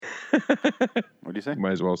What do you say?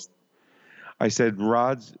 Might as well. I said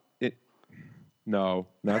Rod's. No,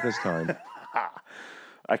 not this time.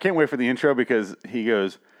 I can't wait for the intro because he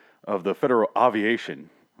goes, of the Federal Aviation.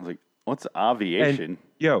 I was like, what's aviation?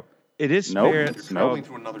 And, it is Nope. spelled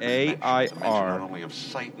Through another dimension, a dimension not AIR. only of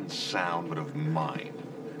sight and sound, but of mind.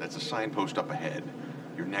 That's a signpost up ahead.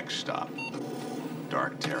 Your next stop,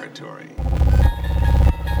 dark territory.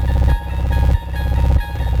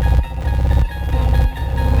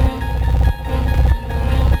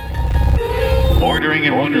 Bordering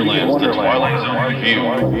in Wonderland, the Twilight Zone review.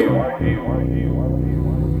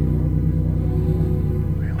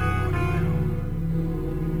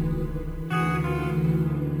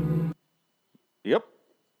 Yep.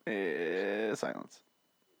 Silence.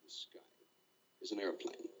 Sky is an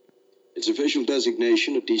airplane. Its official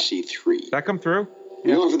designation a DC-3. That come through?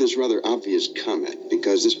 We offer this rather obvious comment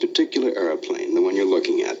because this particular airplane, the one you're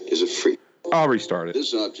looking at, is a freak. I'll restart it.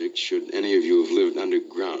 This object, should any of you have lived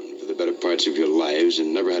underground for the better parts of your lives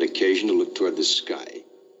and never had occasion to look toward the sky,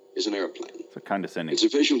 is an airplane. It's a condescending. Its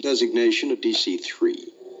official designation a DC-3.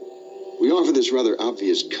 We offer this rather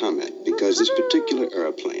obvious comment because this particular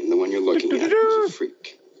airplane, the one you're looking at, is a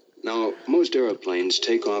freak. Now, most airplanes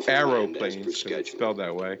take off and land as Aeroplanes, per 'cause it's schedule. spelled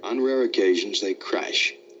that way. On rare occasions, they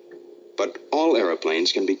crash. But all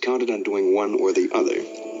airplanes can be counted on doing one or the other.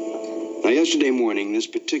 Now, yesterday morning, this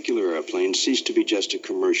particular airplane ceased to be just a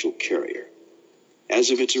commercial carrier.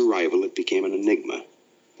 As of its arrival, it became an enigma.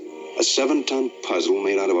 A 7-ton puzzle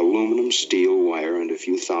made out of aluminum, steel, wire, and a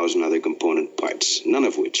few thousand other component parts, none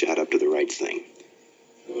of which add up to the right thing.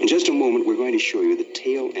 In just a moment, we're going to show you the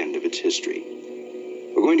tail end of its history.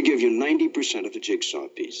 We're going to give you 90% of the jigsaw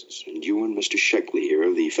pieces, and you and Mr. Sheckley here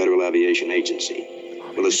of the Federal Aviation Agency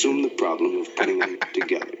will assume the problem of putting them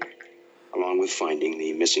together, along with finding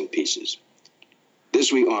the missing pieces.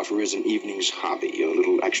 This we offer as an evening's hobby, a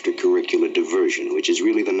little extracurricular diversion, which is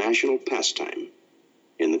really the national pastime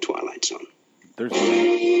in the Twilight Zone. There's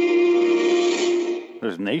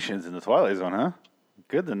nations in the Twilight Zone, huh?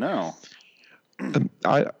 Good to know.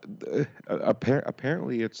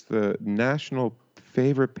 Apparently, it's the national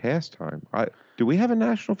favorite pastime. Do we have a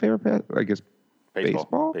national favorite pastime? I guess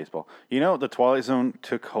baseball. Baseball. You know, the Twilight Zone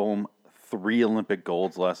took home 3 Olympic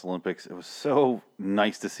golds last Olympics. It was so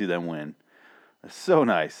nice to see them win. So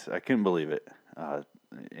nice. I couldn't believe it.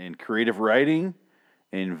 In creative writing,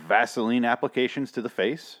 in Vaseline applications to the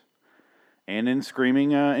face, and in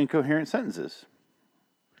screaming incoherent sentences.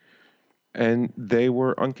 And they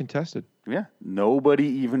were uncontested. Yeah. Nobody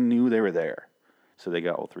even knew they were there. So they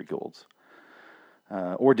got all 3 golds.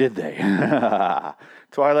 Or did they?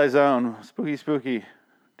 Twilight Zone. Spooky, spooky.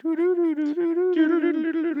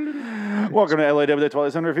 Welcome to LAW, the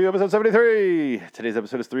Twilight Zone Review, episode 73. Today's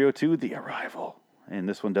episode is 302, The Arrival. And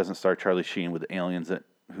this one doesn't star Charlie Sheen with aliens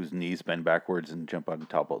whose knees bend backwards and jump on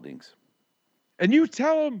top buildings. And you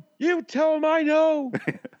tell him I know.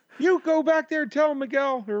 You go back there and tell him,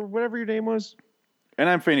 Miguel, or whatever your name was. And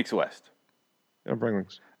I'm Phoenix West. I'm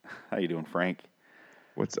Bringlings. How you doing, Frank?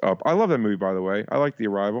 What's up? I love that movie, by the way. I like The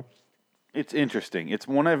Arrival. It's interesting. It's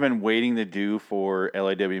one I've been waiting to do for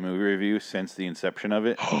LAW Movie Review since the inception of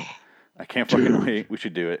it. I can't fucking wait. We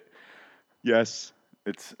should do it. Yes.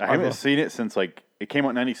 I haven't seen it since, it came out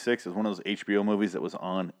in 96. It was one of those HBO movies that was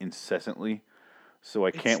on incessantly. So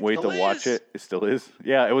I can't wait to watch it. It still is.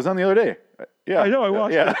 Yeah, it was on the other day. Yeah. I know, I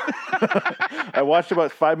watched it. I watched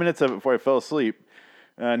about 5 minutes of it before I fell asleep.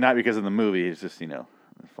 Not because of the movie. It's just,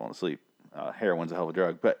 falling asleep. Heroin's a hell of a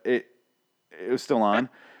drug. But it was still on.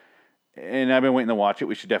 And I've been waiting to watch it.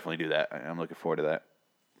 We should definitely do that. I'm looking forward to that.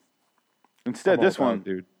 Instead, this one,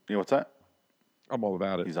 dude. You know what's that? I'm all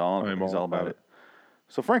about it. He's all about it.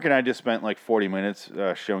 So Frank and I just spent 40 minutes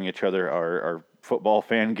showing each other our football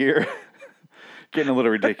fan gear. Getting a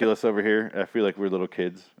little ridiculous over here. I feel like we're little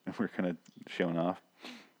kids and we're kind of showing off.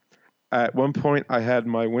 At one point, I had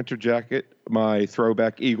my winter jacket, my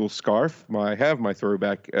throwback Eagles scarf. I have my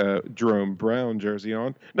throwback Jerome Brown jersey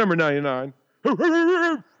on, number 99.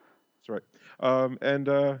 That's right. And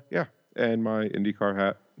my IndyCar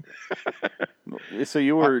hat. So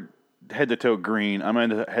you were head to toe green. I'm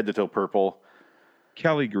head to toe purple.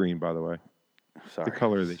 Kelly green, by the way. Sorry. The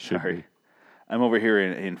color they should be. I'm over here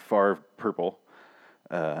in far purple,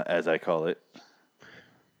 as I call it.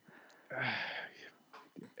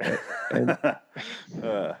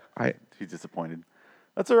 He's disappointed.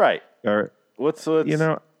 That's all right. All right. Let's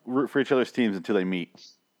root for each other's teams until they meet.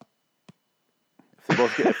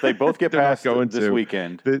 If they both get past this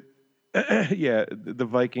weekend. The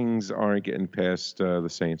Vikings aren't getting past the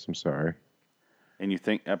Saints. I'm sorry. And you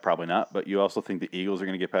think probably not, but you also think the Eagles are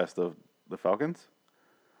going to get past the Falcons?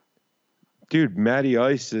 Dude, Matty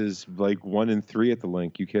Ice is like 1-3 at the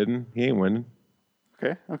link. You kidding? He ain't winning.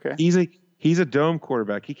 Okay. He's a dome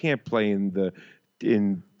quarterback. He can't play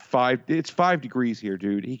in 5. It's 5 degrees here,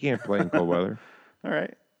 dude. He can't play in cold weather. All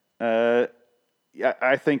right. Yeah,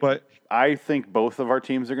 I think both of our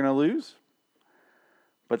teams are going to lose,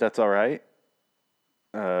 but that's all right.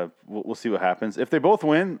 We'll see what happens. If they both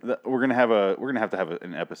win, we're gonna have to have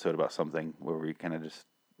an episode about something where we kind of just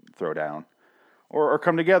throw down, or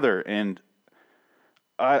come together. And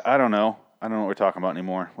I don't know. I don't know what we're talking about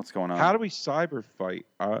anymore. What's going on? How do we cyber fight?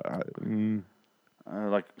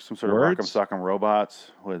 Like some sort Words? of Rock'em Sock'em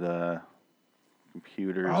robots with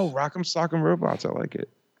computers. Oh, Rock'em Sock'em Robots. I like it.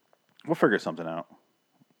 We'll figure something out.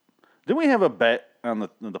 Didn't we have a bet on the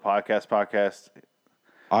podcast?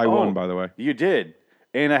 I won, by the way. You did.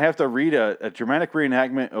 And I have to read a dramatic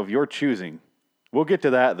reenactment of your choosing. We'll get to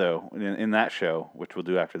that, though, in that show, which we'll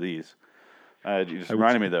do after these. You just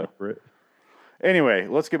reminded me, though. Anyway,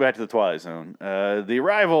 let's get back to the Twilight Zone. The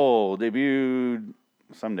Arrival debuted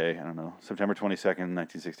someday, I don't know, September 22nd,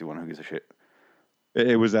 1961. Who gives a shit?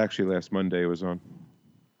 It was actually last Monday it was on.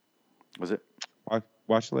 Was it? I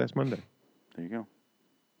watched it last Monday. There you go.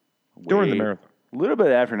 During the marathon. A little bit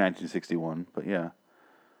after 1961, but yeah.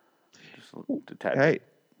 Just a tad Hey, bit.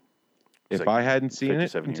 if like I hadn't seen it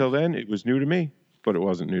 57 until then, it was new to me. But it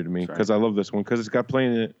wasn't new to me because I love this one because it's got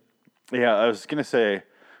playing in it. Yeah, I was gonna say,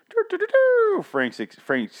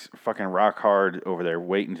 Frank's fucking rock hard over there,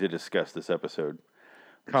 waiting to discuss this episode.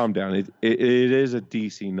 Calm down. It is a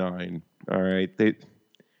DC 9. All right,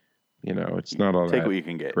 it's not all that. Take what you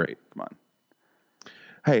can get. Great. Come on.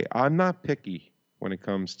 Hey, I'm not picky when it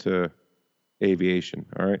comes to aviation.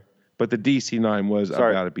 All right, but the DC 9 was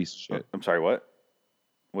about a piece of shit. I'm sorry. What?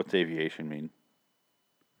 What's aviation mean?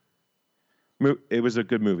 It was a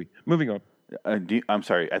good movie. Moving on. I'm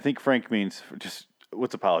sorry. I think Frank means just.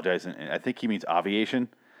 Let's apologize. I think he means aviation.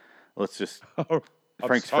 Let's just.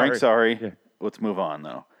 Frank, sorry. Yeah. Let's move on,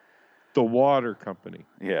 though. The water company.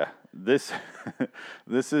 Yeah. This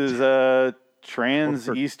is Trans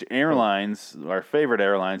East Airlines, our favorite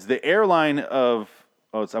airlines. The airline of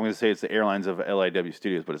I'm going to say it's the airlines of LIW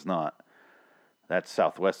Studios, but it's not. That's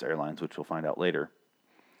Southwest Airlines, which we'll find out later.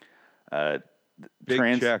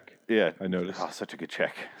 Big check. Yeah, I noticed. Oh, such a good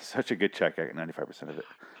check. Such a good check. I got 95% of it.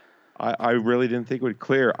 I really didn't think it would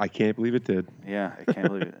clear. I can't believe it did. Yeah, I can't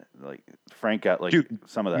believe it. Like Frank got dude,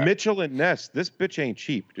 some of that. Mitchell and Ness. This bitch ain't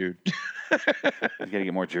cheap, dude. He's got to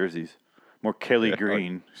get more jerseys, more Kelly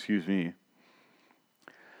Green. Excuse me.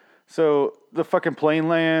 So the fucking plane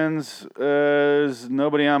lands. There's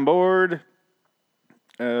nobody on board.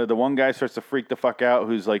 The one guy starts to freak the fuck out. I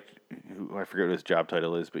forget what his job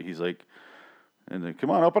title is, but he's like, and then, come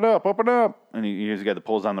on, open up. And he's the guy that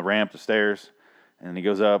pulls on the ramp, the stairs. And he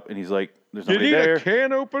goes up, and he's like, "There's nobody there." You need a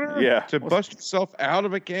can opener? Yeah. To bust yourself out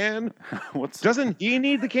of a can? Doesn't he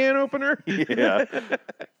need the can opener? Yeah.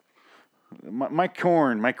 My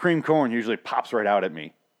cream corn usually pops right out at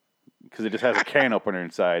me because it just has a can opener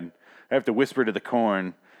inside. I have to whisper to the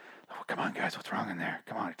corn, "Oh, come on, guys, what's wrong in there?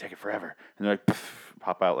 Come on, it'll take it forever." And they're like,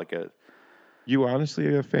 pop out like a... You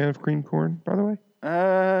honestly a fan of cream corn, by the way?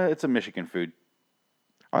 It's a Michigan food.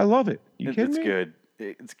 I love it. You kidding me? It's good.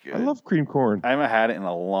 It's good. I love cream corn. I haven't had it in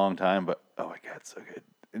a long time, but oh my God, it's so good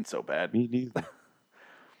and so bad. Me neither.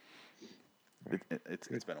 It's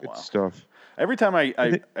been a while. Good stuff. Every time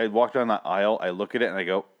I walk down that aisle, I look at it and I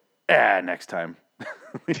go, next time.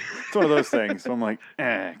 It's one of those things. So I'm like,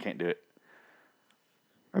 I can't do it.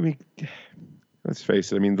 I mean, let's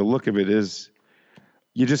face it. I mean, the look of it is,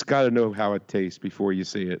 you just got to know how it tastes before you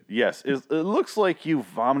see it. Yes. It looks like you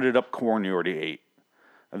vomited up corn you already ate.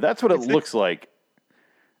 That's what it looks like.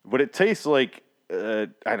 But it tastes like, I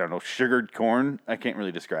don't know, sugared corn. I can't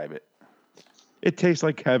really describe it. It tastes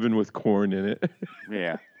like heaven with corn in it.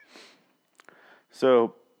 Yeah.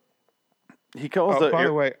 So he calls by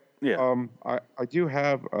the way, yeah. I do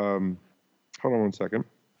have, hold on one second.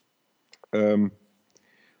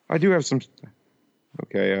 I do have some,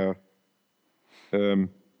 okay,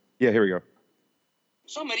 yeah, here we go.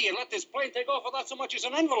 Some idiot let this plane take off without so much as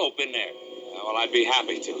an envelope in there. Well, I'd be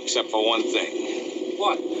happy to, except for one thing.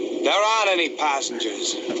 What? There aren't any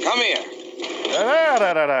passengers. Come here.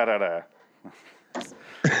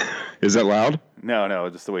 Is that loud? No,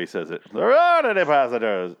 just the way he says it. There aren't any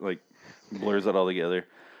passengers. Like, blurs it all together.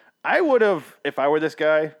 I would have, if I were this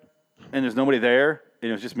guy, and there's nobody there, and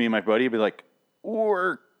it was just me and my buddy, I'd be like,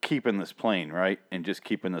 we're keeping this plane, right? And just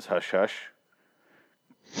keeping this hush-hush.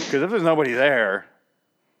 Because if there's nobody there,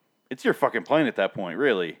 it's your fucking plane at that point,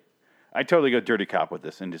 really. I'd totally go dirty cop with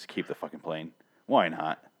this and just keep the fucking plane. Why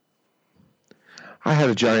not? I had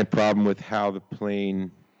a giant problem with how the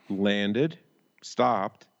plane landed,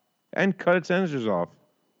 stopped, and cut its engines off.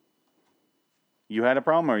 You had a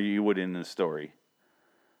problem, or you would in the story?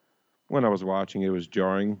 When I was watching, it was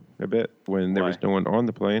jarring a bit when there was no one on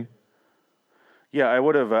the plane. Yeah, I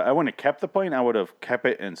would have. I wouldn't have kept the plane. I would have kept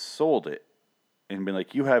it and sold it, and been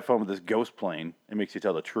like, "You have fun with this ghost plane. It makes you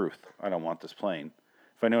tell the truth. I don't want this plane."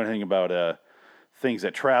 If I know anything about things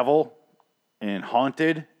that travel and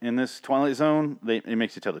haunted in this Twilight Zone, it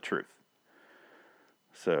makes you tell the truth.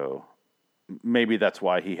 So maybe that's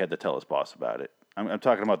why he had to tell his boss about it. I'm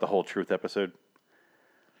talking about the whole truth episode.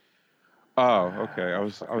 Oh, okay. I'm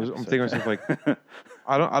thinking to myself like,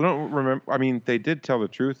 I don't remember. I mean, they did tell the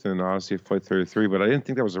truth in Odyssey of Flight 33, but I didn't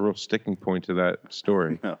think that was a real sticking point to that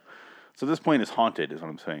story. No. So this plane is haunted, is what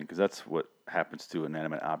I'm saying, because that's what happens to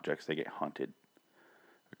inanimate objects. They get haunted,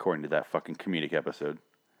 according to that fucking comedic episode.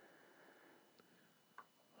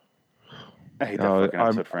 I hate that fucking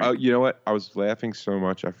episode, Frank. You know what? I was laughing so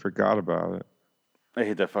much, I forgot about it. I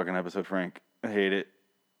hate that fucking episode, Frank. I hate it.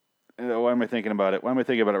 Why am I thinking about it? Why am I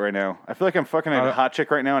thinking about it right now? I feel like I'm fucking a hot chick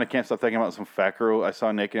right now, and I can't stop thinking about some fat girl I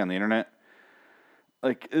saw naked on the internet.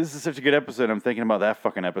 Like, this is such a good episode. I'm thinking about that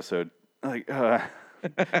fucking episode. Like,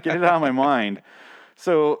 get it out of my mind.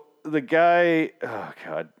 So, the guy... Oh,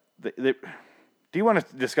 God. Do you want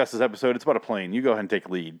to discuss this episode? It's about a plane. You go ahead and take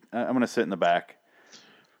lead. I'm going to sit in the back.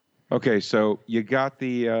 Okay, so you got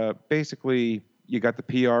the... basically, you got the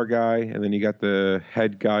PR guy, and then you got the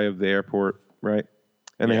head guy of the airport, right?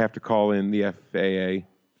 And they have to call in the FAA,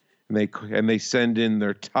 and they send in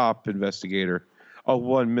their top investigator,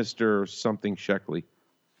 one Mr. something Sheckley.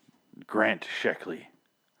 Grant Sheckley.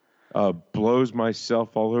 Blows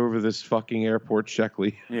myself all over this fucking airport,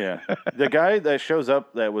 Sheckley. Yeah. The guy that shows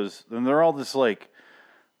up and they're all just like,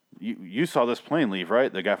 you saw this plane leave,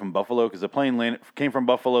 right? The guy from Buffalo, because the plane came from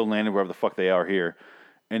Buffalo, landed wherever the fuck they are here.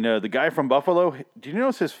 And the guy from Buffalo, do you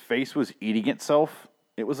notice his face was eating itself?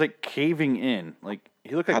 It was like caving in. Like,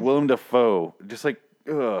 he looked like Willem Dafoe. Just like,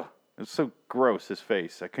 ugh. It was so gross, his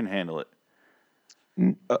face. I couldn't handle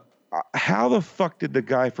it. How the fuck did the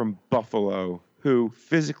guy from Buffalo, who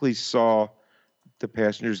physically saw the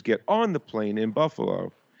passengers get on the plane in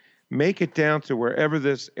Buffalo, make it down to wherever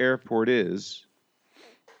this airport is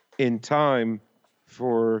in time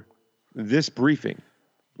for this briefing?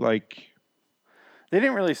 Like... They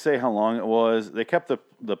didn't really say how long it was. They kept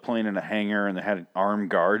the plane in a hangar, and they had armed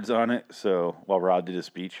guards on it. So while Rod did his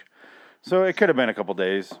speech, so it could have been a couple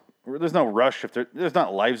days. There's no rush if there's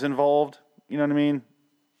not lives involved. You know what I mean?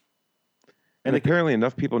 And apparently,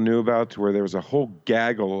 enough people knew about to where there was a whole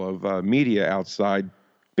gaggle of media outside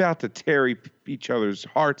about to tear each other's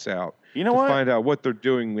hearts out. You know what? To find out what they're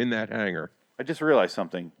doing in that hangar. I just realized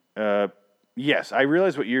something. Yes, I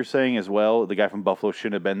realize what you're saying as well. The guy from Buffalo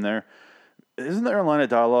shouldn't have been there. Isn't there a line of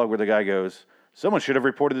dialogue where the guy goes, "Someone should have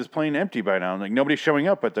reported this plane empty by now. Like, nobody's showing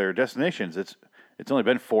up at their destinations. It's only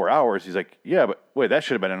been 4 hours." He's like, "Yeah, but wait, that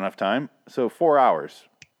should have been enough time." So 4 hours.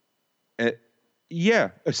 6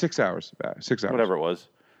 hours. 6 hours. Whatever it was.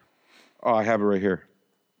 Oh, I have it right here.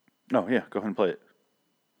 Oh, yeah. Go ahead and play it.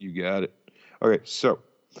 You got it. Okay, so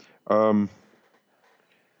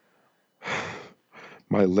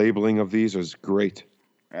my labeling of these is great.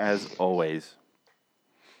 As always.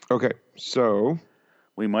 Okay, so...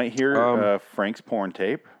 We might hear Frank's porn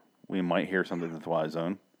tape. We might hear something in the Twilight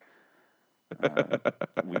Zone.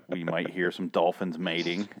 We might hear some dolphins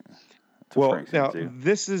mating. Well, now,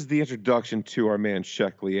 this is the introduction to our man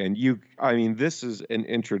Sheckley, and this is an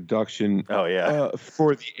introduction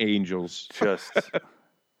for the angels. Just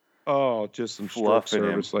some stroke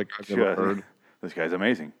service like I've never heard. This guy's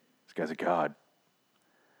amazing. This guy's a god.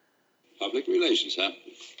 Public relations, huh?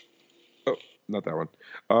 Oh, not that one.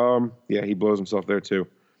 Yeah, he blows himself there too.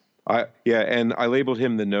 And I labeled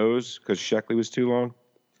him the nose because Sheckley was too long,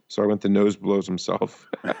 so I went the nose blows himself.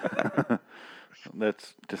 That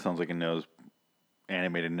just sounds like a nose,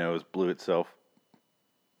 animated nose blew itself.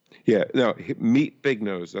 Yeah, no, meet Big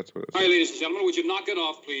Nose. That's what it is. All right, ladies and gentlemen, would you knock it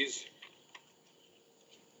off, please?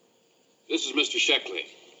 This is Mr. Sheckley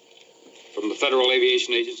from the Federal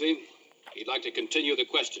Aviation Agency. He'd like to continue the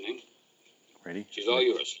questioning. Ready? She's all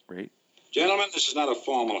yours. Great. Gentlemen, this is not a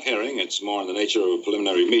formal hearing. It's more in the nature of a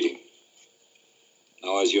preliminary meeting.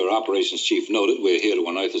 Now, as your operations chief noted, we're here to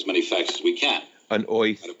unearth as many facts as we can. I'd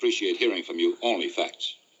appreciate hearing from you only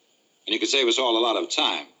facts. And you could save us all a lot of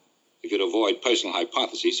time if you'd avoid personal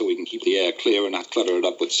hypotheses so we can keep the air clear and not clutter it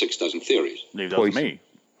up with 6 dozen theories. Leave those to me.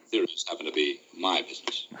 Theories happen to be my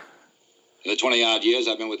business. In the 20-odd years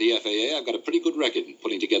I've been with the FAA, I've got a pretty good record in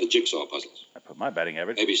putting together jigsaw puzzles. I put my batting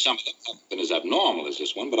average. Maybe some of them haven't been as abnormal as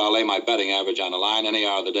this one, but I'll lay my batting average on the line any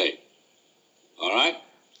hour of the day. All right?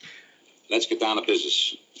 let's get down to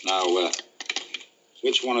business. Now,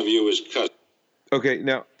 which one of you is cousin? Okay,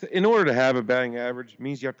 now, in order to have a batting average,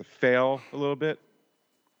 means you have to fail a little bit.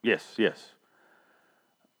 Yes.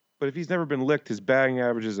 But if he's never been licked, his batting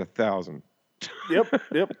average is 1,000.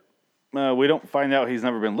 Yep. We don't find out he's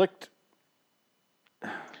never been licked.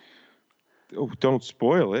 Oh, don't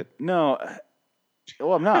spoil it. No.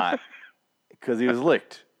 Well, I'm not. Because he was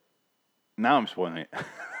licked. Now I'm spoiling it.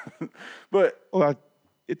 But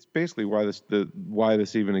it's basically why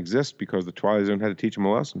this even exists, because the Twilight Zone had to teach him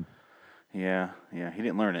a lesson. Yeah, he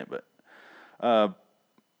didn't learn it, but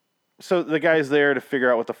so the guy's there to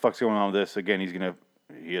figure out what the fuck's going on with this. Again,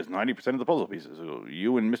 he has 90% of the puzzle pieces. So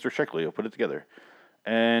you and Mr. Sheckley will put it together.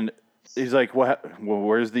 And he's like, "What? Well,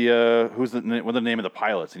 where's the what's the name of the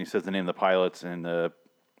pilots?" And he says the name of the pilots, and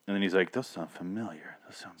then he's like, "Those sound familiar.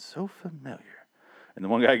 Those sound so familiar." And the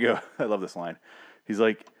one guy I love this line. He's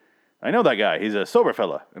like, "I know that guy. He's a sober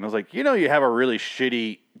fella." And I was like, "You know, you have a really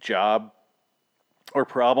shitty job or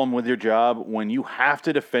problem with your job when you have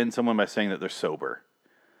to defend someone by saying that they're sober.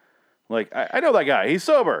 Like, I know that guy. He's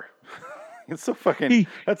sober." It's so fucking. He's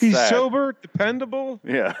sad. Sober, dependable.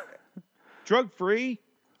 Yeah. Drug free,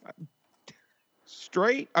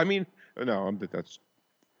 straight. I mean, no,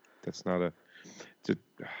 that's not a.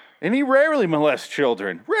 And he rarely molests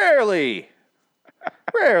children. Rarely.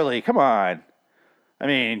 Come on. I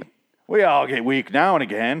mean, we all get weak now and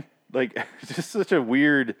again. Like, it's just such a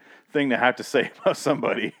weird thing to have to say about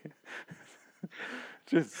somebody.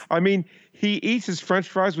 I mean, he eats his French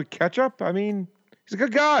fries with ketchup. I mean, he's a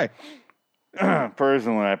good guy.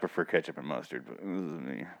 Personally, I prefer ketchup and mustard, but this is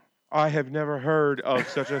me. I have never heard of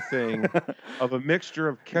such a thing, of a mixture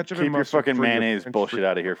of ketchup and mustard. Keep your fucking mayonnaise bullshit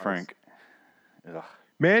out of here, Frank. Ugh.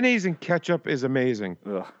 Mayonnaise and ketchup is amazing.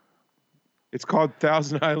 Ugh. It's called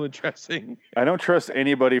Thousand Island dressing. I don't trust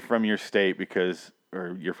anybody from your state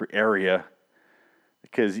or your area,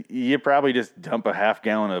 because you probably just dump a half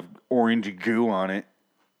gallon of orange goo on it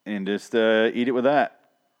and just eat it with that.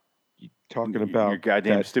 Talking about your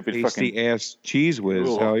goddamn that stupid tasty fucking ass cheese whiz.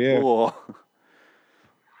 Ugh, Hell yeah. ugh.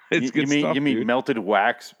 It's good stuff, you mean dude. melted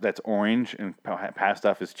wax that's orange and passed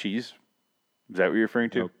off as cheese? Is that what you're referring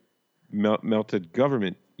to? Melted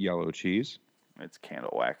government yellow cheese. It's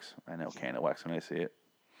candle wax. I know candle wax when I see it.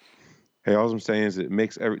 Hey, all I'm saying is it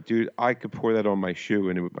makes dude, I could pour that on my shoe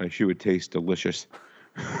and my shoe would taste delicious.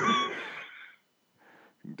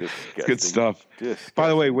 Disgusting. Good stuff. Disgusting. By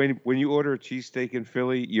the way, when you order a cheesesteak in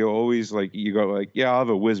Philly, you always go yeah, I'll have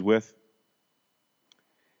a whiz with.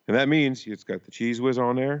 And that means it's got the cheese whiz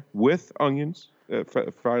on there with onions,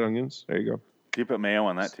 fried onions. There you go. Do you put mayo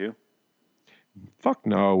on that too? Fuck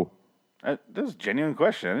no. This is a genuine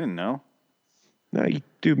question. I didn't know. No,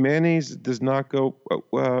 dude, mayonnaise does not go.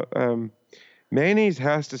 Mayonnaise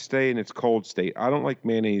has to stay in its cold state. I don't like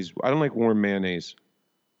mayonnaise. I don't like warm mayonnaise.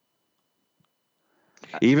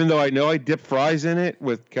 Even though I know I dip fries in it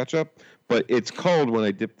with ketchup, but it's cold when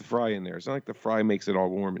I dip the fry in there. It's not like the fry makes it all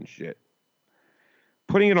warm and shit.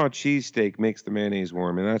 Putting it on cheesesteak makes the mayonnaise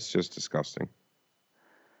warm, and that's just disgusting.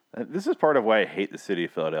 This is part of why I hate the city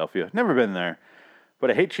of Philadelphia. Never been there,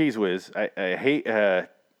 but I hate Cheese Whiz. I hate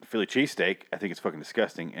Philly cheesesteak. I think it's fucking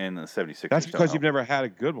disgusting. And the 76ers. That's because you've never had a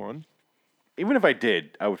good one. Even if I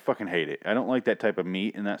did, I would fucking hate it. I don't like that type of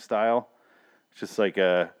meat in that style. It's just like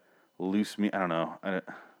a loose meat. I don't know.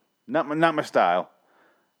 Not my style.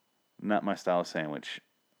 Not my style of sandwich.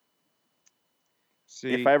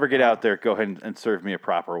 See, if I ever get out there, go ahead and serve me a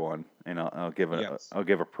proper one, and I'll give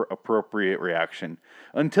appropriate reaction.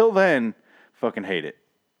 Until then, fucking hate it.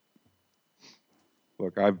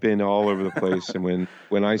 Look, I've been all over the place, and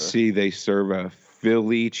when I see they serve a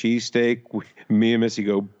Philly cheesesteak, me and Missy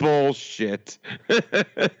go, bullshit.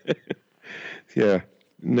 Yeah,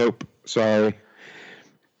 nope, sorry.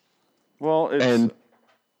 Well, and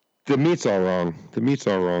the meat's all wrong. The meat's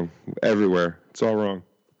all wrong everywhere. It's all wrong.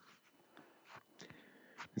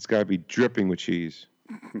 It's got to be dripping with cheese.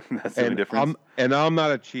 That's the only difference. I'm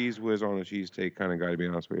not a cheese whiz on a cheesesteak kind of guy, to be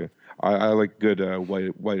honest with you. I like good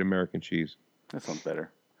white American cheese. That sounds better.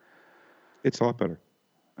 It's a lot better.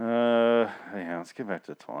 Yeah, let's get back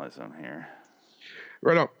to the Twilight Zone here.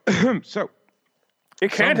 Right on. So,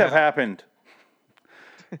 it can't have happened.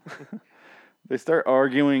 They start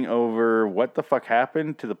arguing over what the fuck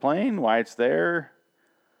happened to the plane, why it's there,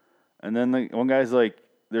 and then the one guy's like,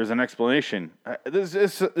 "There's an explanation."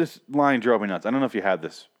 This line drove me nuts. I don't know if you had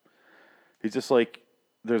this. He's just like,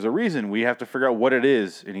 "There's a reason. We have to figure out what it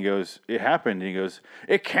is." And he goes, "It happened." And he goes,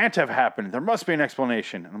 "It can't have happened. There must be an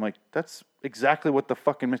explanation." And I'm like, that's exactly what the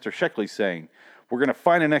fucking Mr. Sheckley's saying. We're going to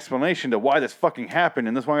find an explanation to why this fucking happened.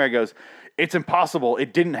 And this one guy goes, "It's impossible.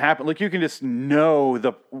 It didn't happen." Like, you can just know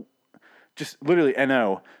Just literally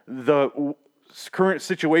NO the current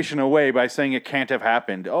situation away by saying it can't have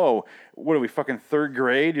happened. Oh, what are we, fucking third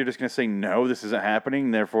grade? You're just going to say, no, this isn't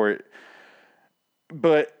happening, therefore...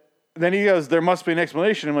 But then he goes, there must be an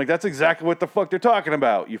explanation. I'm like, that's exactly what the fuck they're talking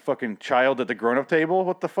about, you fucking child at the grown-up table.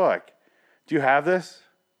 What the fuck? Do you have this?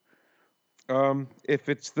 If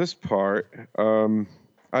it's this part,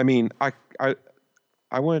 I mean, I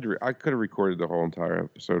wanted to. I could have recorded the whole entire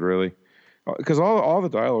episode, really, because all the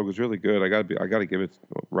dialogue was really good. I got to give it.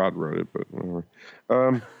 Rod wrote it, but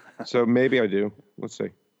whatever. So maybe I do. Let's see.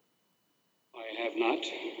 I have not.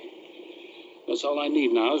 That's all I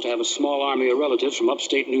need now is to have a small army of relatives from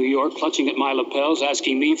upstate New York clutching at my lapels,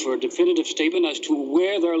 asking me for a definitive statement as to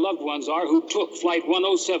where their loved ones are who took Flight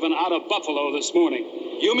 107 out of Buffalo this morning.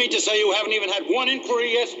 You mean to say you haven't even had one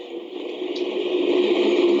inquiry yet?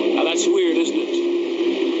 Now that's weird, isn't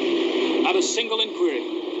it? Not a single inquiry.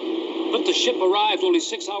 But the ship arrived only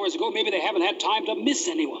 6 hours ago. Maybe they haven't had time to miss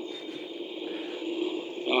anyone.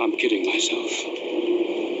 Oh, I'm kidding myself.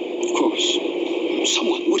 Of course.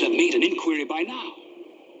 Someone would have made an inquiry by now.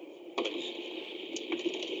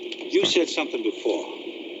 You said something before.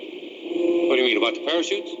 What do you mean, about the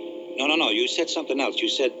parachutes? No. You said something else. You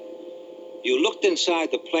said you looked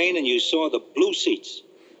inside the plane and you saw the blue seats.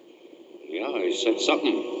 Yeah, I said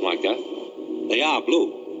something like that. They are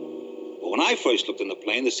blue. But when I first looked in the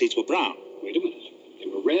plane, the seats were brown. Wait a minute. They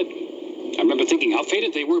were red. I remember thinking how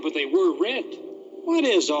faded they were, but they were red. What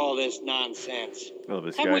is all this nonsense? Oh,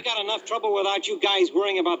 this Haven't guy. we got enough trouble without you guys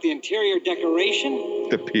worrying about the interior decoration?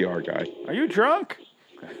 The PR guy. Are you drunk?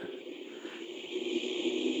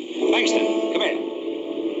 Langston, come here.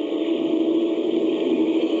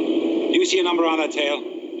 Do you see a number on that tail?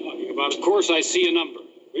 Talking about, of course, I see a number.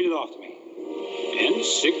 Read it off to me.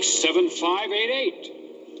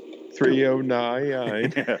 N67588.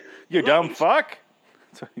 3099. Yeah. You dumb fuck.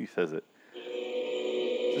 That's how he says it.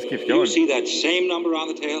 Just keeps Do going. you see that same number on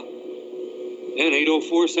the tail?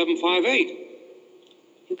 N804758.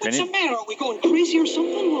 What's the matter? Are we going crazy or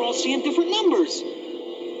something? We're all seeing different numbers.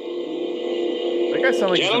 That guy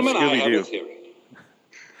sounds like he's from Gentlemen, I have a Scooby-Doo. theory.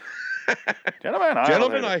 Gentlemen,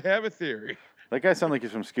 I have a theory. That guy sounds like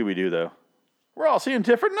he's from Scooby-Doo, though. We're all seeing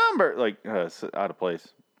different numbers. Like, it's out of place.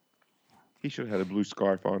 He should have had a blue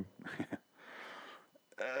scarf on.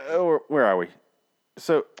 Where are we?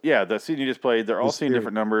 So, yeah, the scene you just played, they're all The seeing spirit.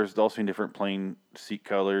 different numbers. They're all seeing different plane seat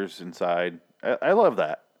colors inside. I love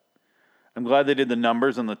that. I'm glad they did the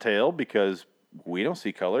numbers on the tail because we don't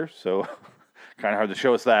see colors, so kind of hard to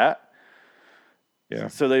show us that. Yeah.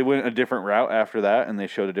 So they went a different route after that, and they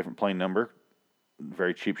showed a different plane number.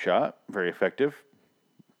 Very cheap shot, very effective.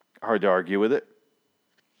 Hard to argue with it.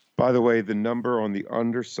 By the way, the number on the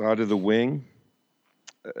underside of the wing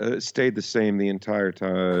stayed the same the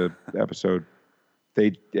entire episode.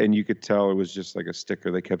 And you could tell it was just like a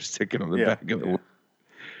sticker they kept sticking on the back of the wing.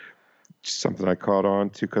 Something I caught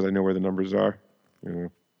on to because I know where the numbers are. You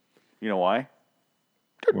know why?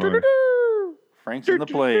 Why? Frank's in the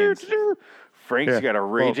planes. Frank's got a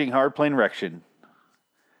raging hard plane erection.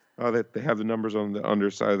 Oh, they have the numbers on the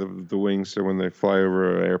underside of the wings, so when they fly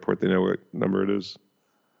over an airport, they know what number it is.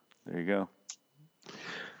 There you go.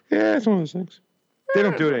 Yeah, it's one of those things. They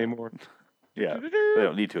don't do it anymore. Yeah, they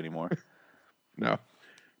don't need to anymore. No.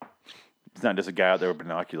 It's not just a guy out there with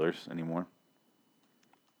binoculars anymore.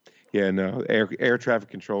 Yeah, no. Air traffic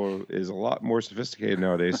control is a lot more sophisticated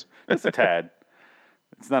nowadays. It's a tad.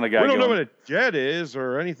 It's not a guy We don't know going, what a jet is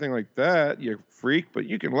or anything like that, you freak, but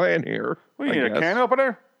you can land here. "What, you need a can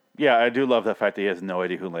opener?" Yeah, I do love the fact that he has no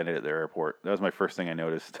idea who landed at their airport. That was my first thing I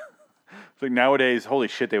noticed. It's like nowadays, holy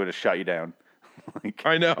shit, they would have shot you down. Like,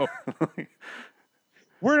 I know.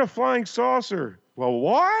 We're in a flying saucer. Well,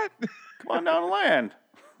 what? come on down and land.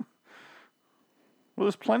 Well,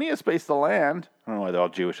 there's plenty of space to land. I don't know why they're all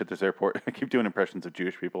Jewish at this airport. I keep doing impressions of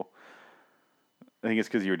Jewish people. I think it's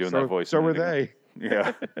because you were doing that voice. So a were minute they.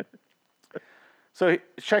 ago. Yeah. So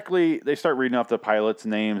Sheckley, they start reading off the pilots'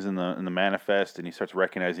 names in the manifest, and he starts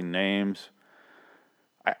recognizing names.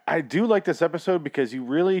 I do like this episode because you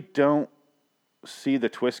really don't see the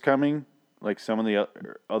twist coming like some of the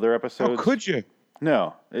other episodes. How could you?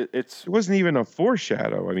 No, it wasn't even a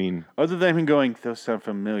foreshadow. I mean, other than him going, those sound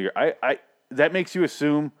familiar. I that makes you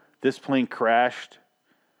assume this plane crashed,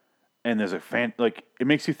 and there's a it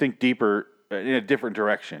makes you think deeper in a different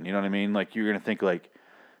direction. You know what I mean? Like you're gonna think like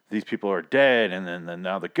these people are dead, and then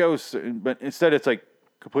now the ghosts. But instead, it's like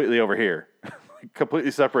completely over here,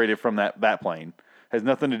 completely separated from that plane. Has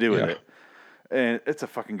nothing to do with it, and it's a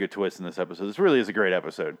fucking good twist in this episode. This really is a great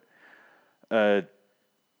episode. Yeah,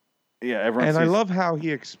 everyone. And I love how he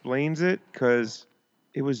explains it because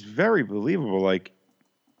it was very believable. Like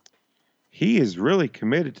he is really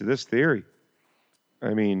committed to this theory.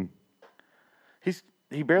 I mean,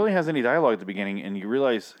 he barely has any dialogue at the beginning, and you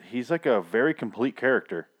realize he's like a very complete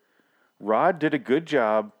character. Rod did a good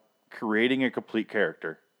job creating a complete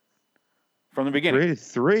character from the beginning. Created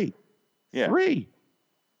 3. Yeah. 3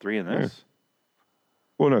 in this. Yeah.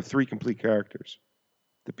 Well, no, 3 complete characters.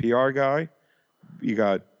 The PR guy, you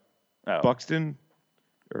got Buxton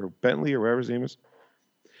or Bentley or whatever his name is,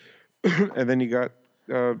 and then you got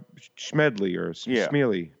Schmedley or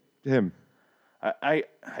Smealy, him. I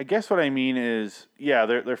guess what I mean is, yeah,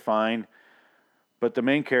 they're fine, but the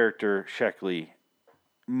main character, Sheckley,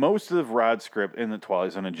 most of Rod's script in the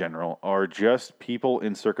Twilight Zone in general are just people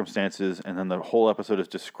in circumstances, and then the whole episode is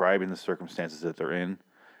describing the circumstances that they're in,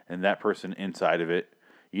 and that person inside of it.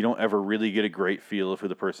 You don't ever really get a great feel of who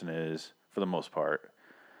the person is, for the most part.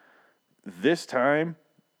 This time,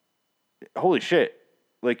 holy shit.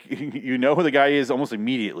 Like, you know who the guy is almost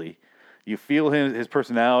immediately. You feel his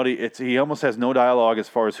personality. He almost has no dialogue as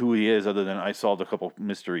far as who he is, other than I solved a couple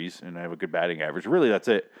mysteries and I have a good batting average. Really, that's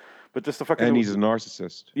it. But just the fucking... And he's a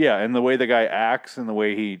narcissist. Yeah, and the way the guy acts and the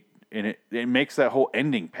way it makes that whole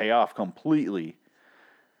ending pay off completely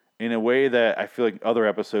in a way that I feel like other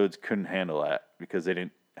episodes couldn't handle that because they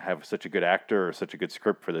didn't have such a good actor or such a good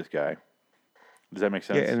script for this guy. Does that make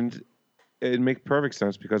sense? Yeah, and it makes perfect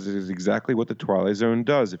sense because it is exactly what the Twilight Zone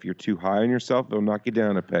does. If you're too high on yourself, they'll knock you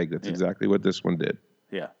down a peg. That's exactly what this one did.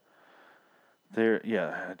 Yeah.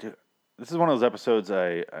 This is one of those episodes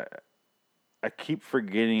I keep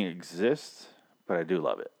forgetting exists, but I do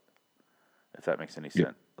love it. If that makes any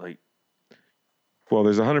sense. Like, well,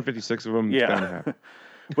 there's 156 of them. Yeah.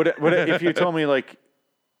 But if you told me, like,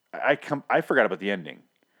 I forgot about the ending.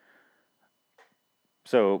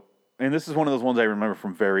 So, and this is one of those ones I remember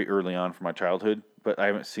from very early on from my childhood, but I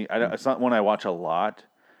haven't seen. It's not one I watch a lot.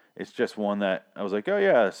 It's just one that I was like, oh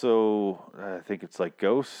yeah, so I think it's like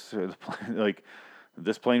Ghosts, or like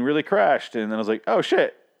this plane really crashed, and then I was like, oh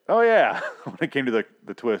shit, oh yeah. When it came to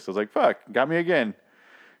the twist, I was like, fuck, got me again.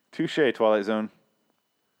 Touche, Twilight Zone.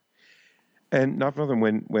 And not for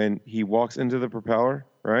nothing, when he walks into the propeller,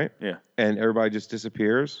 right? Yeah. And everybody just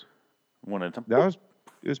disappears. One at a time.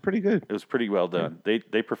 It was pretty good. It was pretty well done. Yeah.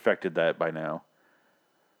 They perfected that by now.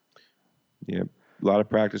 Yep. A lot of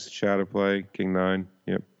practice shadow play, King 9.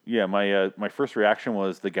 Yep. Yeah, my first reaction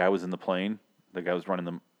was the guy was in the plane. The guy was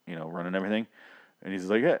running running everything. And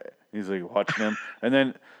he's like, yeah. He's like watching him. And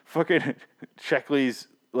then fucking Sheckley's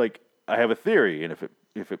like, I have a theory, and if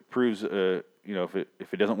it proves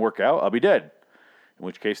if it doesn't work out, I'll be dead. In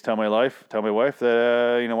which case, tell my wife that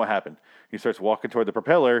what happened. He starts walking toward the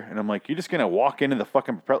propeller, and I'm like, you're just gonna walk into the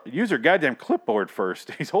fucking propeller? Use your goddamn clipboard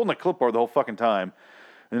first. He's holding a clipboard the whole fucking time.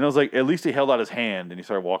 And then I was like, at least he held out his hand, and he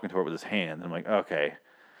started walking toward it with his hand. And I'm like, okay.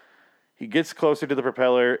 He gets closer to the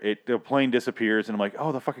propeller. The plane disappears, and I'm like,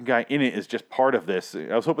 oh, the fucking guy in it is just part of this.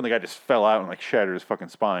 I was hoping the guy just fell out and like shattered his fucking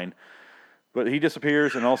spine. But he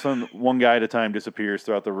disappears, and all of a sudden, one guy at a time disappears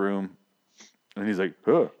throughout the room. And he's like,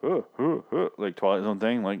 like Twilight Zone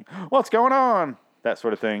thing, like, what's going on? That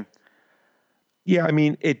sort of thing. Yeah, I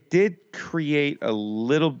mean, it did create a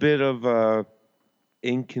little bit of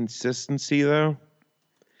inconsistency, though.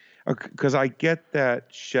 Because I get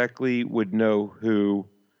that Sheckley would know who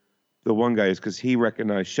the one guy is because he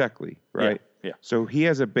recognized Sheckley, right? Yeah. So he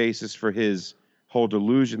has a basis for his whole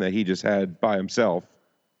delusion that he just had by himself,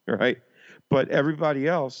 right? But everybody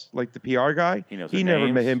else, like the PR guy, he never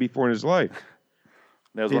met him before in his life.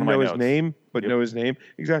 That was Didn't one of my know notes. His name, but know his name.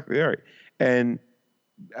 Exactly. All right. And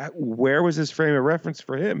where was his frame of reference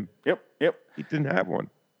for him? Yep. He didn't have one.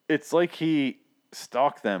 It's like he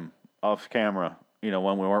stalked them off camera,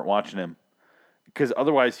 when we weren't watching him. Because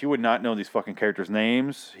otherwise he would not know these fucking characters'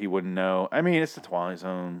 names. He wouldn't know. I mean, it's the Twilight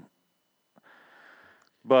Zone.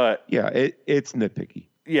 But... yeah, it's nitpicky.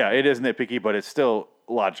 Yeah, it is nitpicky, but it's still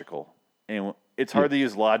logical. And it's hard to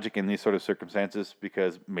use logic in these sort of circumstances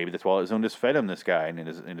because maybe the Twilight Zone just fed him this guy and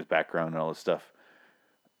in his background and all this stuff.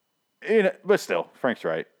 But still, Frank's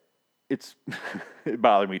right. It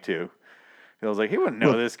bothered me too. I was like, he wouldn't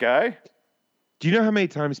know this guy. Do you know how many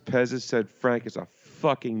times Pez has said, Frank, it's a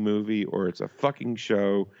fucking movie or it's a fucking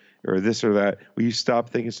show or this or that? Will you stop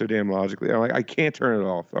thinking so damn logically? I'm like, I can't turn it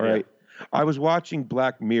off, all right? I was watching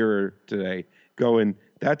Black Mirror today going,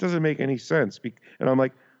 that doesn't make any sense. And I'm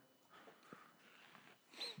like,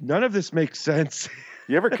 none of this makes sense.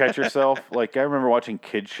 You ever catch yourself? Like, I remember watching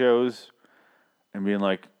kid shows and being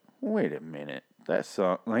like, wait a minute. That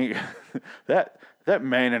song, like, that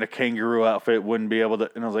man in a kangaroo outfit wouldn't be able to.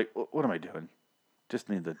 And I was like, what am I doing? Just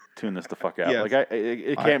need to tune this the fuck out. Yes. Like,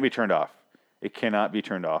 it can't be turned off. It cannot be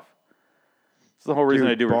turned off. It's the whole reason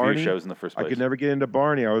Dude, I do Barney, review shows in the first place. I could never get into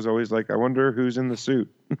Barney. I was always like, I wonder who's in the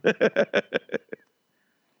suit. Yeah.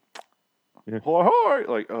 Hoy!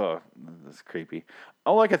 Like, oh, that's creepy.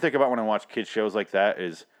 All I can think about when I watch kids shows like that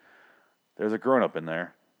is there's a grown-up in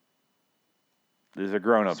there. There's a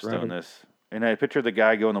grown-up doing this. And I picture the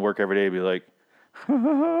guy going to work every day and be like,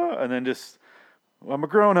 and then just, well, I'm a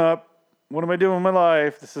grown-up. What am I doing with my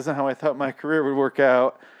life? This isn't how I thought my career would work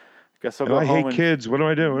out. Guess I'll go home I hate kids. What am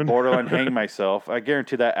I doing? Borderline hang myself. I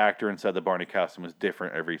guarantee that actor inside the Barney costume was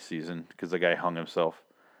different every season because the guy hung himself.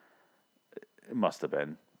 It must have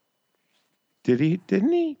been. Did he?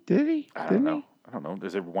 Didn't he? Did he? I don't know. I don't know.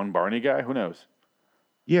 Is there one Barney guy? Who knows?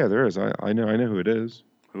 Yeah, there is. I know who it is.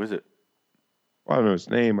 Who is it? Well, I don't know his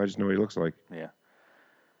name. I just know what he looks like. Yeah.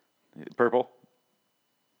 Purple.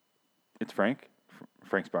 It's Frank.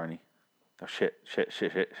 Frank's Barney. Oh, shit.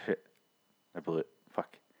 I blew it.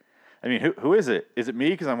 Fuck. I mean, who is it? Is it me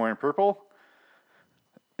because I'm wearing purple?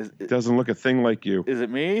 It doesn't look a thing like you. Is it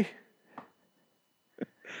me?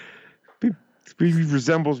 He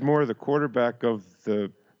resembles more the quarterback of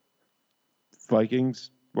the Vikings.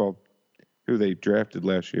 Well, who they drafted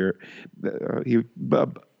last year. It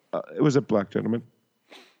was a black gentleman.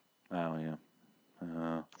 Oh, yeah.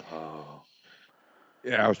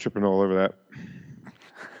 Yeah, I was tripping all over that.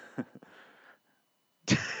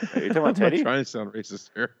 Are you talking about Teddy? I'm not trying to sound racist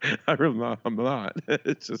here. I'm not.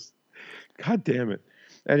 It's just, God damn it.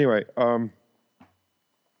 Anyway,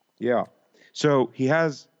 yeah. So he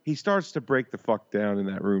starts to break the fuck down in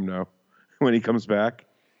that room now when he comes back.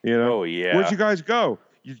 You know? Oh, yeah. Where'd you guys go?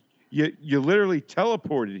 You literally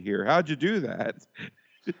teleported here. How'd you do that?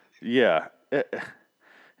 Yeah. He's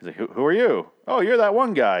like, who are you? Oh, you're that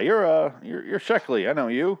one guy. You're Sheckley. I know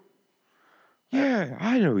you. Yeah,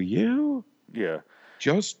 I know you. Yeah.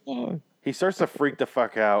 Just he starts to freak the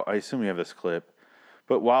fuck out. I assume you have this clip.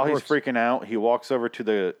 But while he's freaking out, he walks over to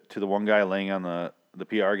the one guy laying on the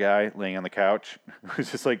PR guy laying on the couch, who's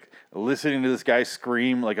just like listening to this guy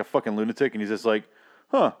scream like a fucking lunatic, and he's just like,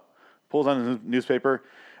 huh. Pulls on his newspaper.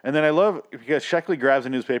 And then I love because Sheckley grabs a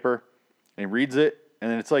newspaper and reads it, and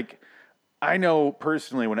then it's like, I know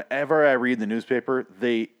personally, whenever I read the newspaper,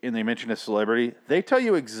 they mention a celebrity, they tell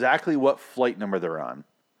you exactly what flight number they're on.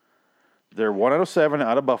 They're 107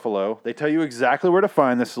 out of Buffalo. They tell you exactly where to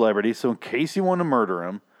find the celebrity, so in case you want to murder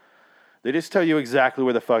him, they just tell you exactly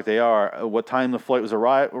where the fuck they are, what time the flight was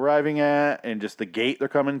arriving at, and just the gate they're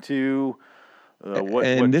coming to, what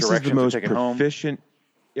this directions is the most they're taking home. proficient.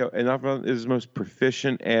 This is the most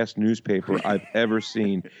proficient ass newspaper I've ever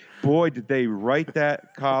seen. Boy, did they write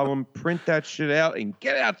that column, print that shit out, and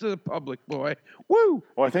get it out to the public, boy. Woo!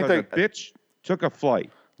 Well, I think the bitch took a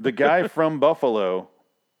flight. The guy from Buffalo,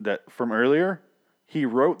 from earlier, he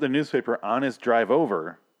wrote the newspaper on his drive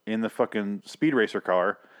over in the fucking Speed Racer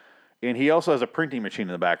car, and he also has a printing machine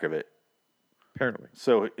in the back of it. Apparently.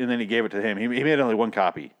 So, and then he gave it to him. He made only one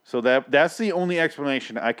copy. So that's the only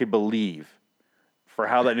explanation I could believe for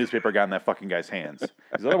how that newspaper got in that fucking guy's hands.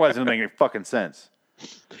 Because otherwise, it doesn't make any fucking sense.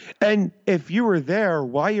 And if you were there,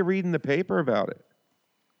 why are you reading the paper about it?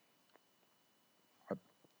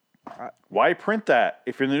 Why print that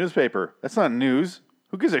if you're in the newspaper? That's not news.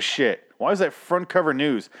 Who gives a shit? Why is that front cover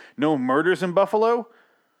news? No murders in Buffalo?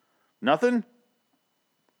 Nothing?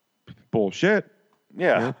 Bullshit.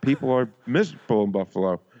 Yeah. You know, people are miserable in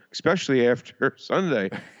Buffalo, especially after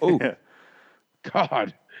Sunday. Oh, yeah.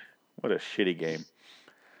 God. What a shitty game.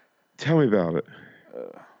 Tell me about it.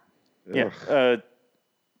 Yeah.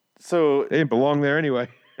 So they didn't belong there anyway.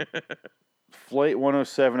 Flight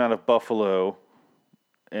 107 out of Buffalo,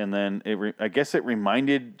 and then I guess it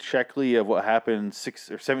reminded Sheckley of what happened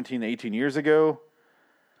 17 to 18 years ago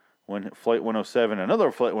when Flight 107,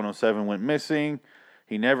 another Flight 107 went missing.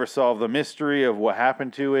 He never solved the mystery of what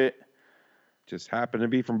happened to it. Just happened to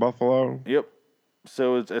be from Buffalo? Yep.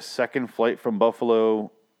 So it's a second flight from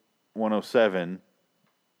Buffalo 107.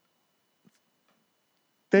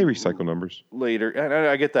 They recycle numbers. Later.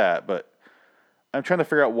 I get that, but I'm trying to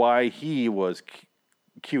figure out why he was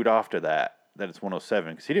cued off to that it's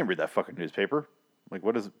 107, because he didn't read that fucking newspaper. Like,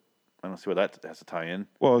 what is... I don't see what that has to tie in.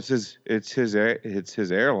 Well, it's his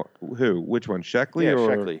airline. Who? Which one? Sheckley? Yeah,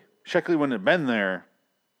 Sheckley. Sheckley wouldn't have been there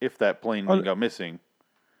if that plane didn't go missing.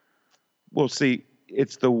 Well, see,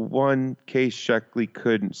 it's the one case Sheckley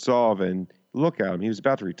couldn't solve, and look at him. He was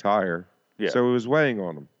about to retire. Yeah. So it was weighing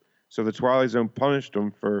on him. So the Twilight Zone punished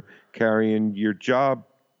him for taking your job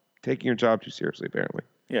too seriously, apparently.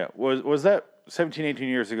 Yeah. Was that 17, 18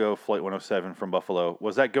 years ago, Flight 107 from Buffalo,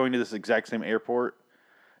 was that going to this exact same airport?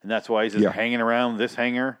 And that's why he's just hanging around this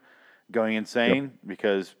hangar, going insane,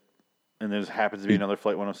 because, and there happens to be another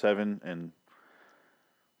Flight 107, and,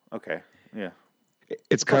 okay, yeah.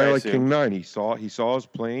 It's kind of like King 9. He saw his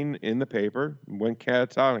plane in the paper, went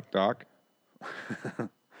catatonic, Doc.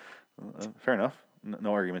 Fair enough.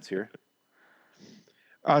 No arguments here.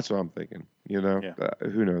 That's what I'm thinking.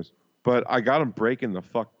 Who knows? But I got him breaking the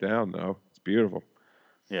fuck down, though. It's beautiful.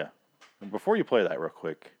 Yeah. Before you play that real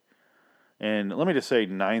quick, and let me just say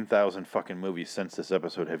 9,000 fucking movies since this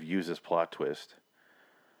episode have used this plot twist.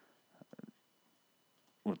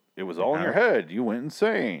 It was all in your head. You went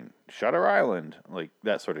insane. Shutter Island. Like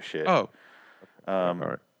that sort of shit. Oh. All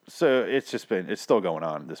right. So it's still going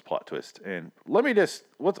on, this plot twist. And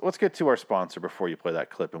let's get to our sponsor before you play that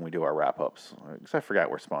clip and we do our wrap-ups. Because I forgot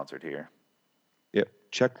we're sponsored here. Yep.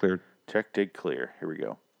 Check cleared. Check, dig, clear. Here we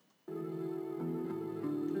go.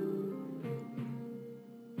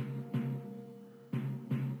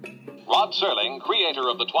 Rod Serling, creator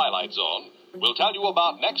of The Twilight Zone, will tell you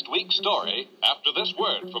about next week's story after this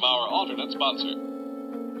word from our alternate sponsor.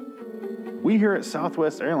 We here at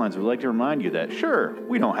Southwest Airlines would like to remind you that, sure,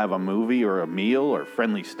 we don't have a movie or a meal or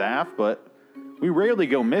friendly staff, but we rarely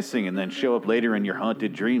go missing and then show up later in your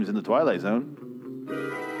haunted dreams in the Twilight Zone.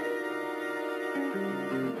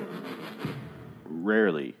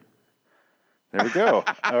 Rarely. There we go.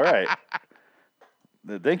 All right.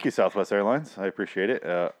 Thank you, Southwest Airlines. I appreciate it.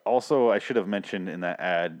 Also, I should have mentioned in that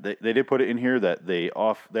ad, they did put it in here that they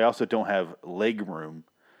also don't have leg room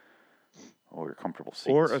or comfortable seats.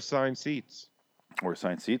 Or assigned seats. Or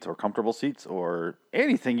assigned seats or comfortable seats or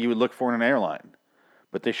anything you would look for in an airline.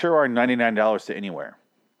 But they sure are $99 to anywhere.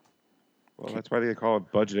 Well, that's why they call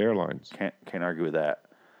it budget airlines. Can't argue with that.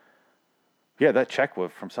 Yeah, that check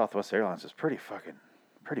from Southwest Airlines is pretty fucking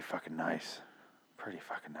nice. Pretty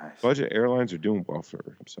fucking nice. Budget airlines are doing well for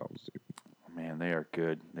themselves, dude. Man, they are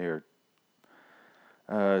good. They are.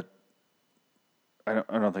 I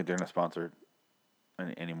don't think they're gonna sponsor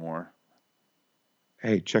anymore.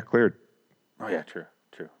 Hey, check cleared. Oh yeah, true.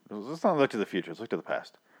 Let's not look to the future. Let's look to the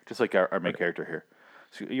past. Just like our main character here.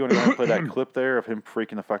 So you want to play that clip there of him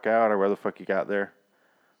freaking the fuck out, or where the fuck you got there?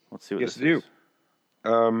 Let's see what this is. Yep,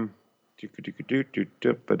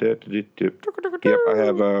 I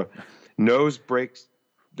have nose brakes.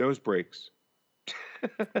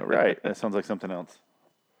 All right, that sounds like something else.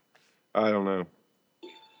 I don't know.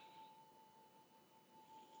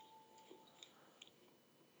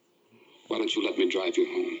 Why don't you let me drive you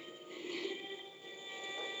home?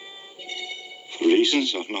 For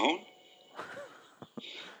reasons unknown?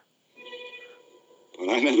 But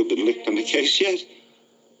I've never been licked on the case yet.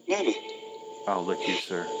 Never. I'll lick you,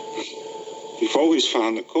 sir. We've always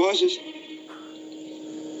found the causes.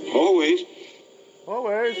 Always.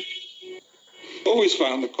 Always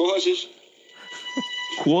found the causes.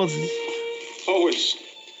 Always.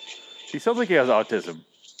 He sounds like he has autism.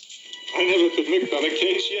 I never been licked on a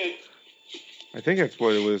case yet. I think that's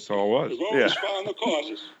what it was. All was. We've always found the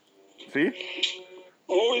causes. See?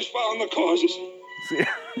 Always found the causes. See?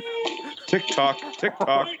 Tick tock.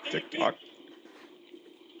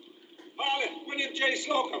 Pilot, William J.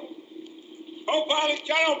 Slocum. Co-pilot,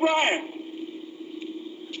 John O'Brien.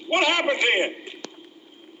 What happened here?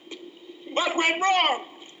 What went wrong?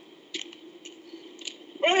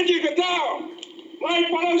 Where did you get down?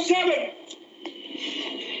 Flight 107.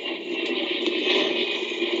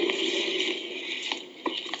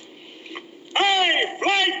 Hey,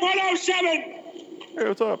 Flight 107. Hey,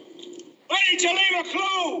 what's up? Why didn't you leave a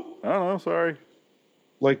clue? I don't know, sorry.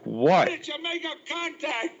 Like what? Why didn't you make a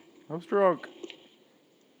contact? I was drunk.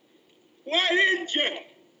 Why didn't you?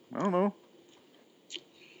 I don't know.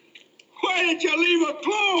 Why did you leave a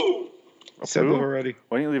clue? I said that already.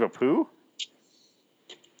 Why didn't you leave a poo?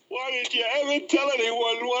 Why didn't you ever tell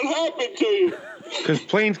anyone what happened to you? Because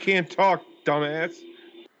planes can't talk, dumbass.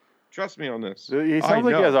 Trust me on this. He sounds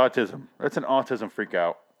like he has autism. That's an autism freak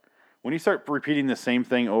out. When you start repeating the same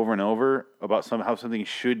thing over and over about how something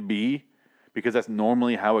should be, because that's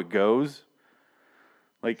normally how it goes.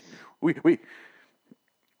 Like we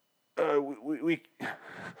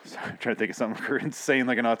sorry, I'm trying to think of something insane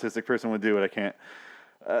like an autistic person would do, but I can't.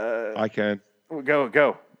 I can.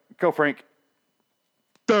 Go, Frank.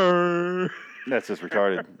 That's just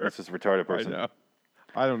retarded. That's just a retarded person. I know.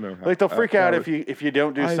 I don't know. Like they'll freak out if you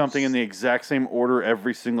don't do something in the exact same order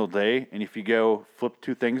every single day, and if you go flip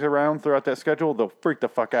two things around throughout that schedule, they'll freak the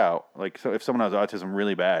fuck out. Like so, if someone has autism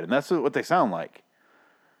really bad, and that's what they sound like,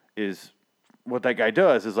 is what that guy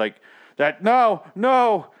does is like that. No,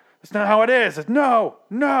 that's not how it is. It's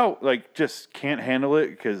no, like just can't handle it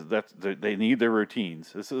because they need their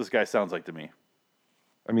routines. This guy sounds like to me.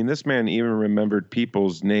 I mean, this man even remembered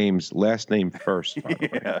people's names, last name first.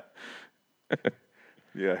 Yeah.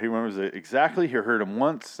 Yeah, he remembers it exactly. He heard him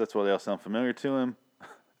once. That's why they all sound familiar to him.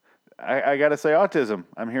 I got to say autism.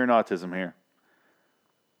 I'm hearing autism here.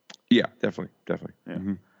 Yeah, definitely. Yeah.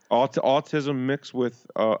 Mm-hmm. Autism mixed with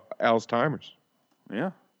Alzheimer's.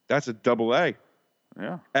 Yeah. That's a double A.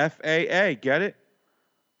 Yeah. FAA, get it?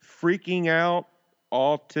 Freaking out,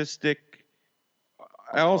 autistic,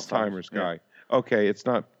 Alzheimer's guy. Yeah. Okay, it's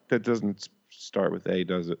not. That doesn't start with A,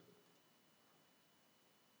 does it?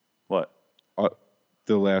 What?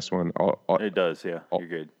 The last one. It does. Yeah. You're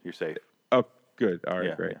good. You're safe. Oh, good. All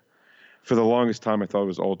right, great. Yeah. For the longest time, I thought it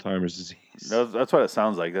was Alzheimer's disease. That's what it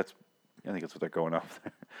sounds like. I think that's what they're going off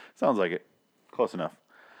there. Sounds like it. Close enough.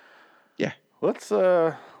 Yeah. Let's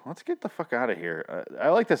get the fuck out of here. I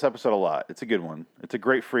like this episode a lot. It's a good one. It's a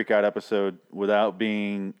great freak out episode without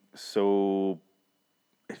being so.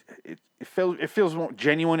 It feels more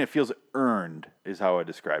genuine. It feels earned, is how I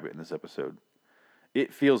describe it in this episode.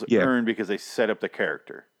 It feels earned because they set up the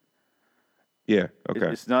character. Yeah.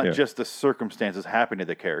 Okay. It's not just the circumstances happen to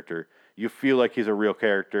the character. You feel like he's a real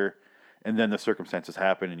character, and then the circumstances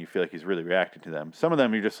happen, and you feel like he's really reacting to them. Some of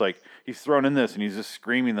them, you're just like, he's thrown in this, and he's just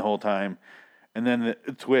screaming the whole time, and then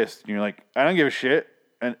the twist, and you're like, I don't give a shit,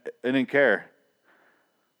 and I didn't care.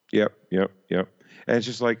 Yep. And it's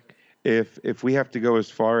just like, if we have to go as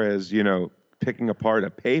far as, picking apart a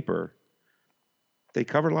paper, they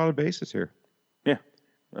covered a lot of bases here. Yeah.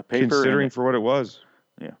 A paper. Considering for what it was.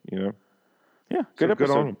 Yeah. Yeah, good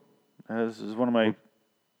episode. Good on them. This is one of my,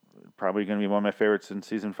 probably going to be one of my favorites in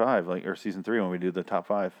season 5, or season 3 when we do the top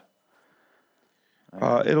 5.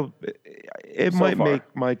 It might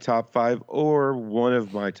make my top 5 or one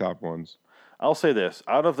of my top ones. I'll say this: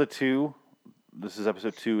 out of the two, this is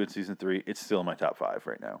episode 2 in season 3. It's still in my top 5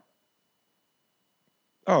 right now.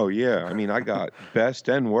 Oh yeah, I mean I got best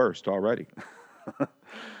and worst already.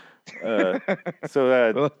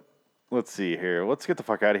 Let's see here. Let's get the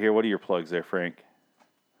fuck out of here. What are your plugs there, Frank?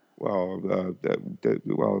 Well, Rod's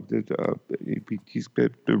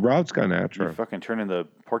got an outro. You're fucking turning the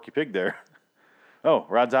Porky Pig there. Oh,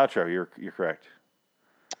 Rod's outro. You're correct.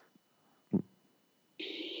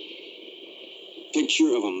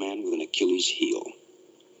 Picture of a man with an Achilles heel.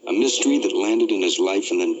 A mystery that landed in his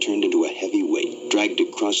life and then turned into a heavy weight, dragged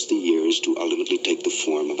across the years to ultimately take the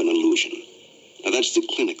form of an illusion. Now that's the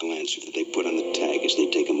clinical answer that they put on the tag as they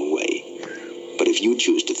take him away. But if you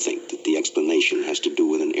choose to think that the explanation has to do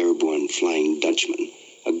with an airborne Flying Dutchman,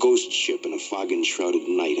 a ghost ship in a fog-enshrouded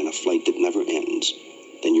night and a flight that never ends,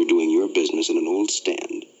 then you're doing your business in an old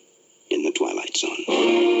stand in the Twilight Zone.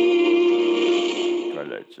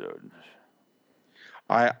 Twilight Zone.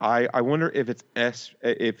 I wonder if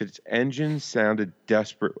its engine sounded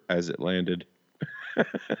desperate as it landed.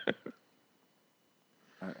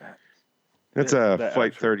 That's a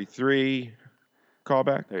Flight 33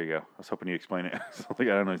 callback. There you go. I was hoping you explain it. Something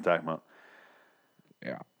I don't know what he's talking about.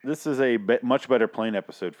 Yeah. This is a much better plane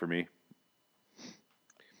episode for me.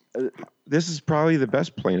 This is probably the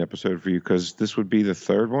best plane episode for you because this would be the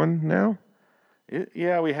third one now.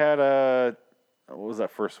 We had what was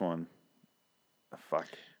that first one? Fuck.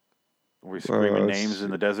 Were we screaming names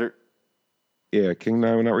in the desert? Yeah, King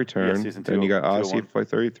Nine Will Not Return. Yeah, season 2. Then you got Odyssey of Flight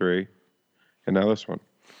 33. And now this one.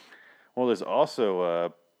 Well, there's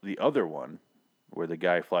also the other one where the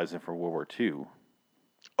guy flies in for World War II.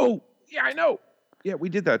 Oh, yeah, I know. Yeah, we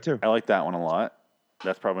did that too. I like that one a lot.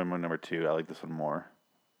 That's probably my number 2. I like this one more.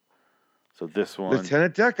 So this one.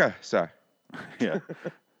 Lieutenant Decker, sir. Yeah.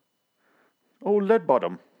 Oh, Lead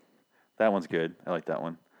Bottom. That one's good. I like that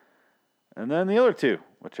one. And then the other 2,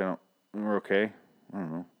 which were okay. I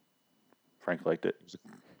don't know. Frank liked it.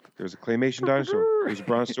 There was a claymation dinosaur. It was a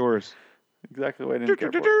brontosaurus. Exactly what I didn't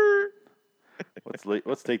care for.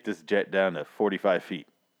 Let's take this jet down to 45 feet.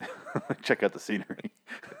 Check out the scenery.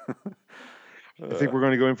 I think we're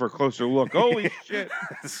going to go in for a closer look. Holy shit.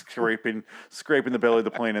 Scraping the belly of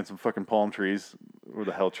the plane and some fucking palm trees. Where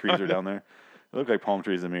the hell trees are down there. They look like palm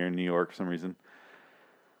trees in here in New York for some reason.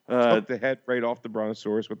 Took the head right off the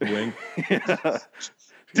brontosaurus with the wing. Yeah.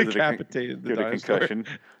 Decapitated the dinosaur. Concussion.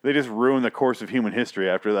 They just ruined the course of human history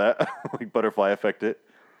after that. Like butterfly effect it.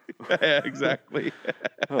 Yeah, exactly.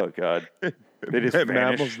 Oh, God. They just vanish.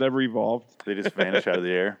 Mammals never evolved. They just vanish out of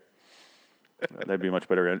the air. That'd be a much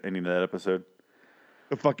better ending to that episode.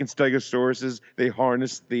 The fucking Stegosauruses, they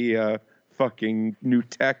harnessed the fucking new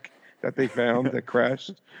tech that they found that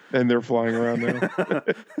crashed, and they're flying around now.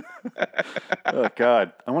 Oh,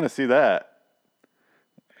 God. I want to see that.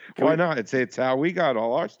 Why not? It's how we got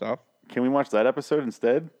all our stuff. Can we watch that episode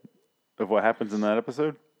instead of what happens in that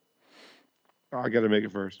episode? Oh, I got to make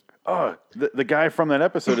it first. Oh, the guy from that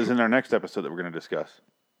episode is in our next episode that we're going to discuss.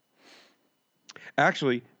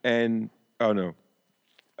 Actually, and oh no,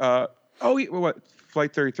 what?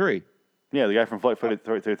 Flight 33. Yeah, the guy from Flight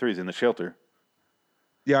 33 is in the shelter.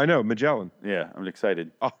 Yeah, I know, Magellan. Yeah, I'm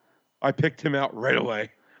excited. Oh, I picked him out right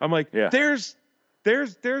away. I'm like, there's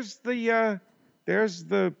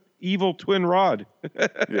the evil twin Rod.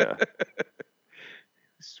 Yeah. I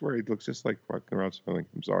swear he looks just like fucking Rod Serling.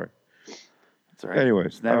 I'm sorry. That's all right. Anyways,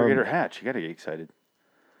 it's Navigator Hatch. You got to get excited.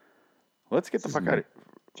 Let's get the fuck out of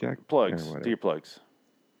here. Plugs. Do your plugs.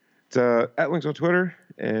 It's at Links on Twitter,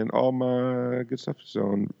 and all my good stuff is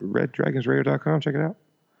on reddragonsradio.com. Check it out.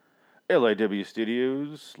 LIW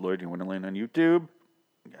Studios, Lloyd in Wonderland on YouTube.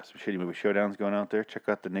 Got some shitty movie showdowns going out there. Check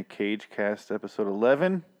out the Nick Cage cast episode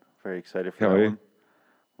 11. Very excited for that one.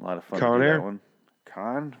 A lot of fun Con to do Air? that one.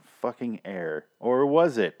 Con fucking Air. Or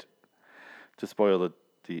was it? To spoil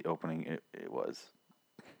the opening, it was.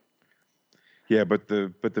 Yeah, but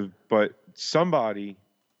somebody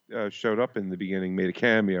showed up in the beginning, made a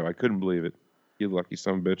cameo. I couldn't believe it. You lucky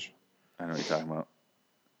son of a bitch. I know what you're talking about.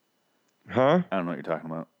 Huh? I don't know what you're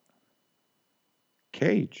talking about.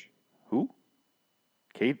 Cage. Who?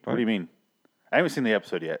 Kate? What do you mean? I haven't seen the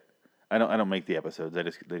episode yet. I don't make the episodes. They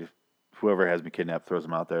just whoever has me kidnapped throws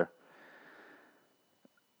them out there.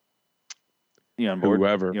 You on board?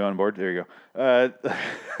 Whoever. You on board? There you go.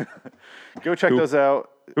 Go check those out.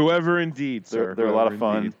 Whoever indeed, sir. They're a lot of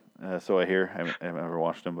fun. So I hear. I haven't ever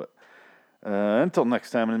watched them, but until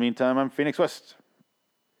next time. In the meantime, I'm Phoenix West.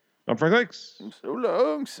 I'm Frank Lakes. So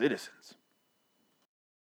long, citizens.